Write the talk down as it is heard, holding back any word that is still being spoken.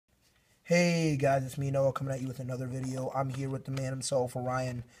Hey guys, it's me Noah coming at you with another video. I'm here with the man himself,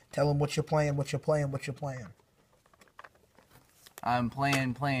 Orion. Tell him what you're playing, what you're playing, what you're playing. I'm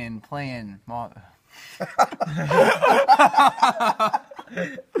playing. BA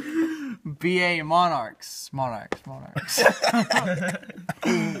Monarchs. I'm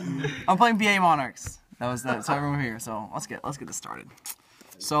playing BA Monarchs. So everyone here. So let's get this started.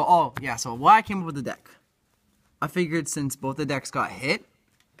 So why I came up with the deck. I figured since both the decks got hit,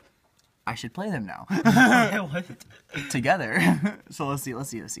 I should play them now. Together. So let's see.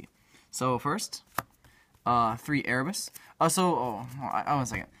 So first, 3 Erebus. One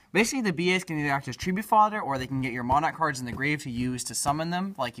second. Basically, the BAs can either act as tribute fodder, or they can get your Monarch cards in the grave to use to summon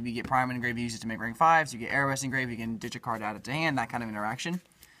them. Like if you get Prime in the grave, you use it to make rank 5s. You get Erebus in grave, you can ditch a card, add it to hand. That kind of interaction.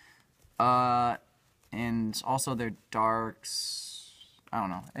 And also their darks. I don't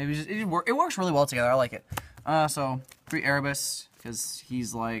know. It works really well together. I like it. So 3 Erebus because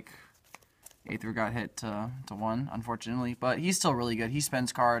he's like Aether got hit to 1, unfortunately, but he's still really good. He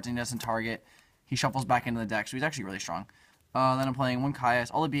spends cards and he doesn't target. He shuffles back into the deck, so he's actually really strong. Then I'm playing 1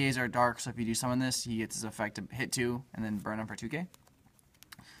 Caius. All the BAs are dark, so if you do summon this, he gets his effect to hit 2 and then burn him for 2k.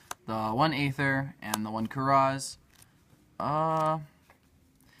 The 1 Aether and the 1 Kuraz. If I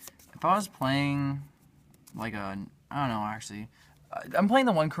was playing like I don't know actually. I'm playing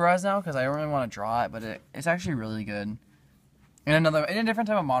the 1 Kuraz now because I don't really want to draw it, but it's actually really good. In a different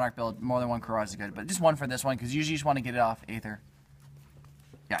type of Monarch build, more than 1 Kuraz is good, but just 1 for this one because usually you just want to get it off Aether.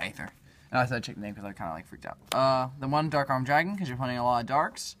 Yeah, Aether. And I said I'd check the name because I kind of like freaked out. The 1 Dark Arm Dragon because you're playing a lot of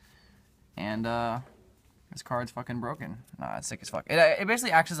darks, and this card's fucking broken. Nah, it's sick as fuck. It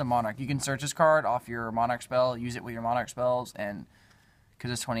basically acts as a Monarch. You can search this card off your Monarch spell, use it with your Monarch spells, and because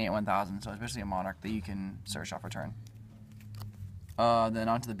it's 28/1000, so it's basically a Monarch that you can search off return. Then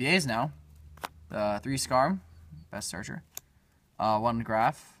onto the BAs now. 3 Skarm, best searcher. 1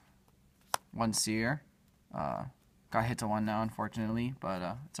 Graph, 1 Seer. Got hit to 1 now, unfortunately, but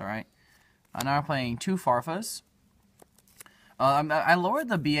it's alright. Now I'm playing 2 Farfas. I lowered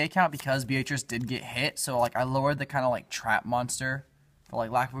the BA count because Beatrice did get hit, so like I lowered the kind of like trap monster, for like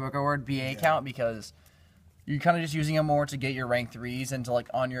lack of a better word, BA count because you're kind of just using them more to get your rank 3s and to like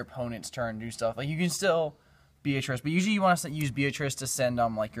on your opponent's turn do stuff. Like you can still Beatrice, but usually you want to use Beatrice to send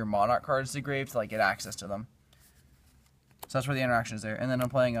like your Monarch cards to grave to like get access to them. So that's where the interaction is there. And then I'm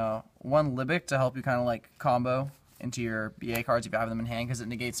playing 1 Libic to help you kind of like combo into your BA cards if you have them in hand because it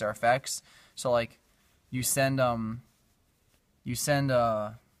negates their effects. So like you send like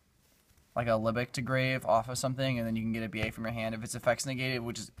a Libic to grave off of something, and then you can get a BA from your hand if its effects negated,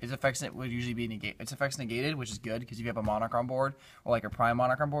 which is its effects would usually be its effects negated, which is good because if you have a Monarch on board or like a Prime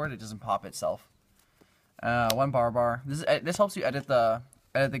Monarch on board, it doesn't pop itself. 1 Barbar. This helps you edit the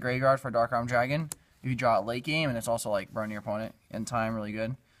graveyard for Dark Arm Dragon if you draw it late game, and it's also like burn your opponent in time, really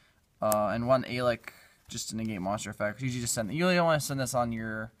good. And 1 Alec just to negate monster effects. You only want to send this on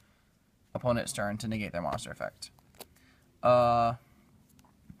your opponent's turn to negate their monster effect.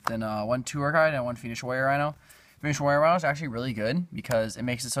 Then 1 Tour Guide and 1 Fiendish Warrior Rhino. Fiendish Warrior Rhino is actually really good because it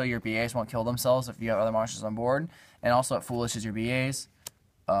makes it so your BAs won't kill themselves if you have other monsters on board, and also it foolishes your BAs.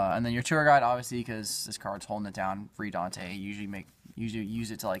 And then your Tour Guide, obviously, because this card's holding it down, free Dante. You usually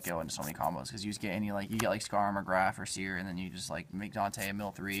use it to like go into so many combos because you just get you get like Skarm or Graph or Seer, and then you just like make Dante a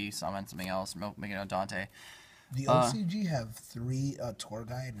mill 3, summon something else, make it a Dante. The OCG have 3 Tour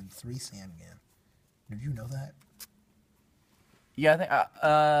Guide and 3 Sandgan. Did you know that? Yeah,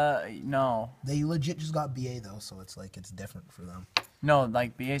 I think no. They legit just got BA though, so it's like it's different for them. No,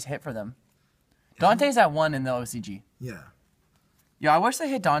 like BA's hit for them. Dante's at 1 in the OCG. Yeah. Yeah, I wish they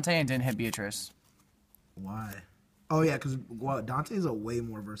hit Dante and didn't hit Beatrice. Why? Oh yeah, because Dante is a way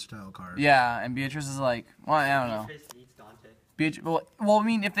more versatile card. Yeah, and Beatrice is like, well, I don't know. Beatrice needs Dante. Well, I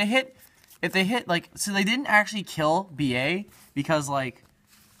mean, if they hit like, so they didn't actually kill BA because like,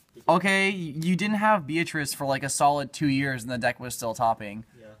 okay, you didn't have Beatrice for like a solid 2 years and the deck was still topping.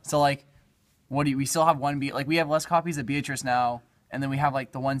 Yeah. So like, we still have 1 like we have less copies of Beatrice now, and then we have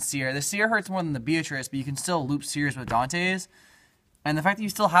like the 1 Seer. The Seer hurts more than the Beatrice, but you can still loop Seers with Dante's. And the fact that you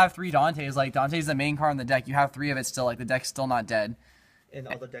still have 3 Dantes, like Dante's the main card in the deck, you have 3 of it still, like the deck's still not dead. And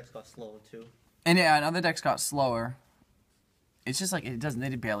other decks got slower too. And yeah, and other decks got slower. It's just like, they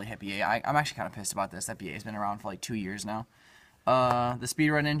did barely hit BA. I'm actually kind of pissed about this, that BA's been around for like 2 years now. The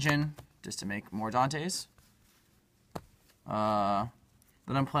speedrun engine, just to make more Dantes. Then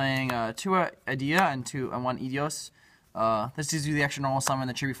I'm playing 2 Adia and 1 Yugioh. This gives you the extra normal summon,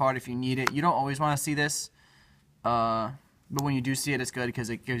 the tribute fodder if you need it. You don't always want to see this. But when you do see it, it's good because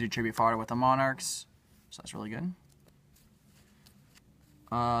it gives you tribute fodder with the Monarchs. So that's really good.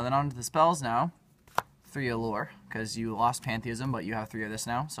 Then on to the spells now. 3 Allure, because you lost Pantheism, but you have 3 of this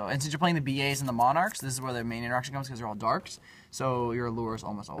now. So, and since you're playing the BAs and the Monarchs, this is where the main interaction comes, because they're all Darks. So your Allure is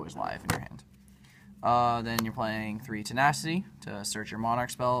almost always live in your hand. Then you're playing 3 Tenacity to search your Monarch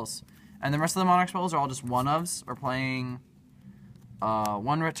spells. And the rest of the Monarch spells are all just 1-ofs. We're playing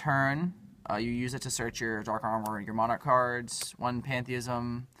 1 Return. You use it to search your Dark Armor and your Monarch cards. 1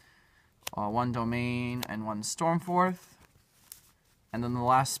 Pantheism, 1 Domain, and 1 Stormforth. And then the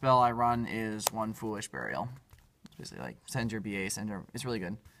last spell I run is 1 Foolish Burial. It's basically like send your BA, it's really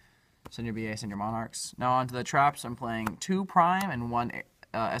good. Send your BA, send your Monarchs. Now onto the traps. I'm playing 2 Prime and 1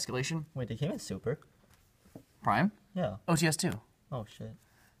 Escalation. Wait, they came in super? Prime? Yeah. OTS 2. Oh, shit.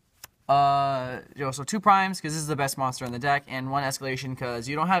 So 2 Primes, because this is the best monster in the deck, and 1 Escalation, because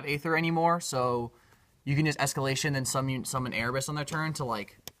you don't have Aether anymore, so you can just Escalation, then summon Erebus on their turn to,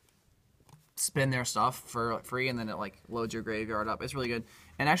 like, spin their stuff for free, and then it, like, loads your graveyard up. It's really good.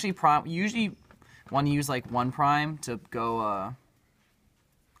 And actually, you usually want to use, like, 1 Prime to go, I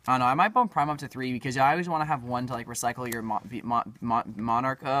don't know, I might bump Prime up to 3, because I always want to have 1 to, like, recycle your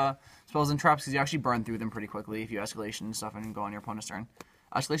Monarch spells and traps, because you actually burn through them pretty quickly if you Escalation and stuff and go on your opponent's turn.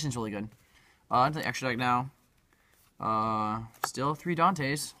 Escalation's really good. Into the extra deck now. Still 3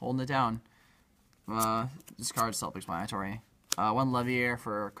 Dantes, holding it down. This card's self-explanatory. 1 Leviair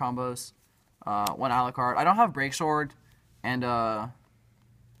for combos. 1 Alucard. I don't have Break Sword, and I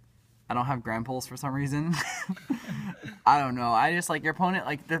don't have Grand Pulse for some reason. I don't know. I just like your opponent.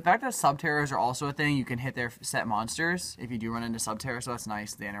 Like the fact that Subterrors are also a thing. You can hit their set monsters if you do run into Subterror, so that's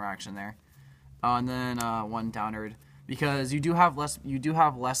nice. The interaction there. And then 1 Downard. Because you do have less, you don't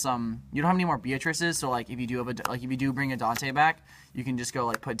have any more Beatrices, so like if you do bring a Dante back, you can just go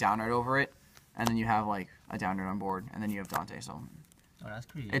like put Downard over it, and then you have like a Downard on board, and then you have Dante. So Oh, that's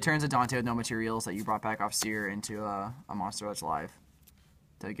pretty it turns a Dante with no materials that you brought back off Seer into a monster that's live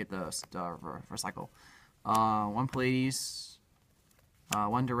to get the recycle. 1 Pleiades,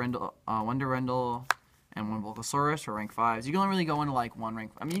 1 Durendal, and 1 Volcasaurus for rank 5s. You can only really go into like 1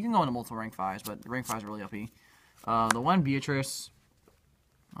 rank. I mean, you can go into multiple rank 5s, but rank 5s are really OP. The 1 Beatrice,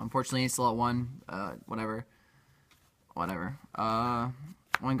 unfortunately, it's still at 1. Whatever. 1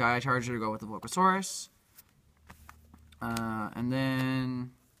 Gaia Charger to go with the Volcasaurus. And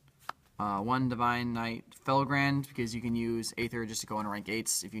then 1 Divine Knight Felgrand, because you can use Aether just to go into rank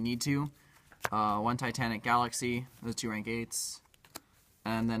 8s if you need to. 1 Titanic Galaxy, those 2 rank 8s.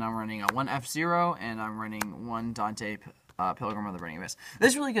 And then I'm running a 1 F-Zero, and I'm running 1 Dante Pilgrim of the Burning Abyss.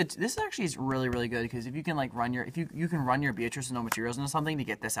 This is really good. This actually is really, really good, because if you can like run your, you can run your Beatrice with no materials into something to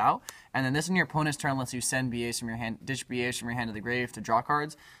get this out, and then this in your opponent's turn lets you send BAs from your hand, ditch BAs from your hand to the grave to draw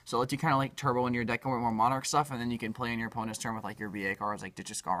cards. So it lets you kind of like turbo in your deck with more Monarch stuff, and then you can play in your opponent's turn with like your BA cards, like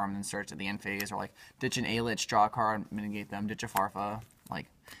ditch a Scarm and then search at the end phase, or like ditch an A-Lich, draw a card, mitigate them, ditch a Farfa, like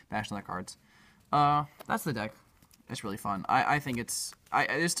bash on their cards. That's the deck. It's really fun. I think it's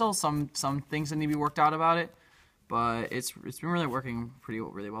there's still some things that need to be worked out about it. But it's been really working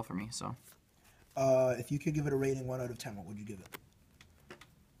really well for me. So, if you could give it a rating 1 out of 10, what would you give it?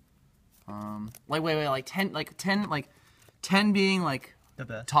 like 10 being like the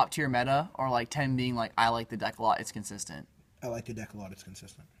best. top tier meta, or like 10 being like I like the deck a lot. It's consistent. I like the deck a lot. It's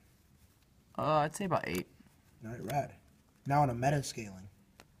consistent. I'd say about 8. All right, rad. Now on a meta scaling.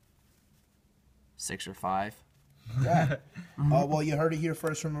 6 or 5. Rad. Well, you heard it here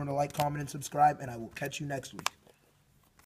first. Remember to like, comment, and subscribe, and I will catch you next week.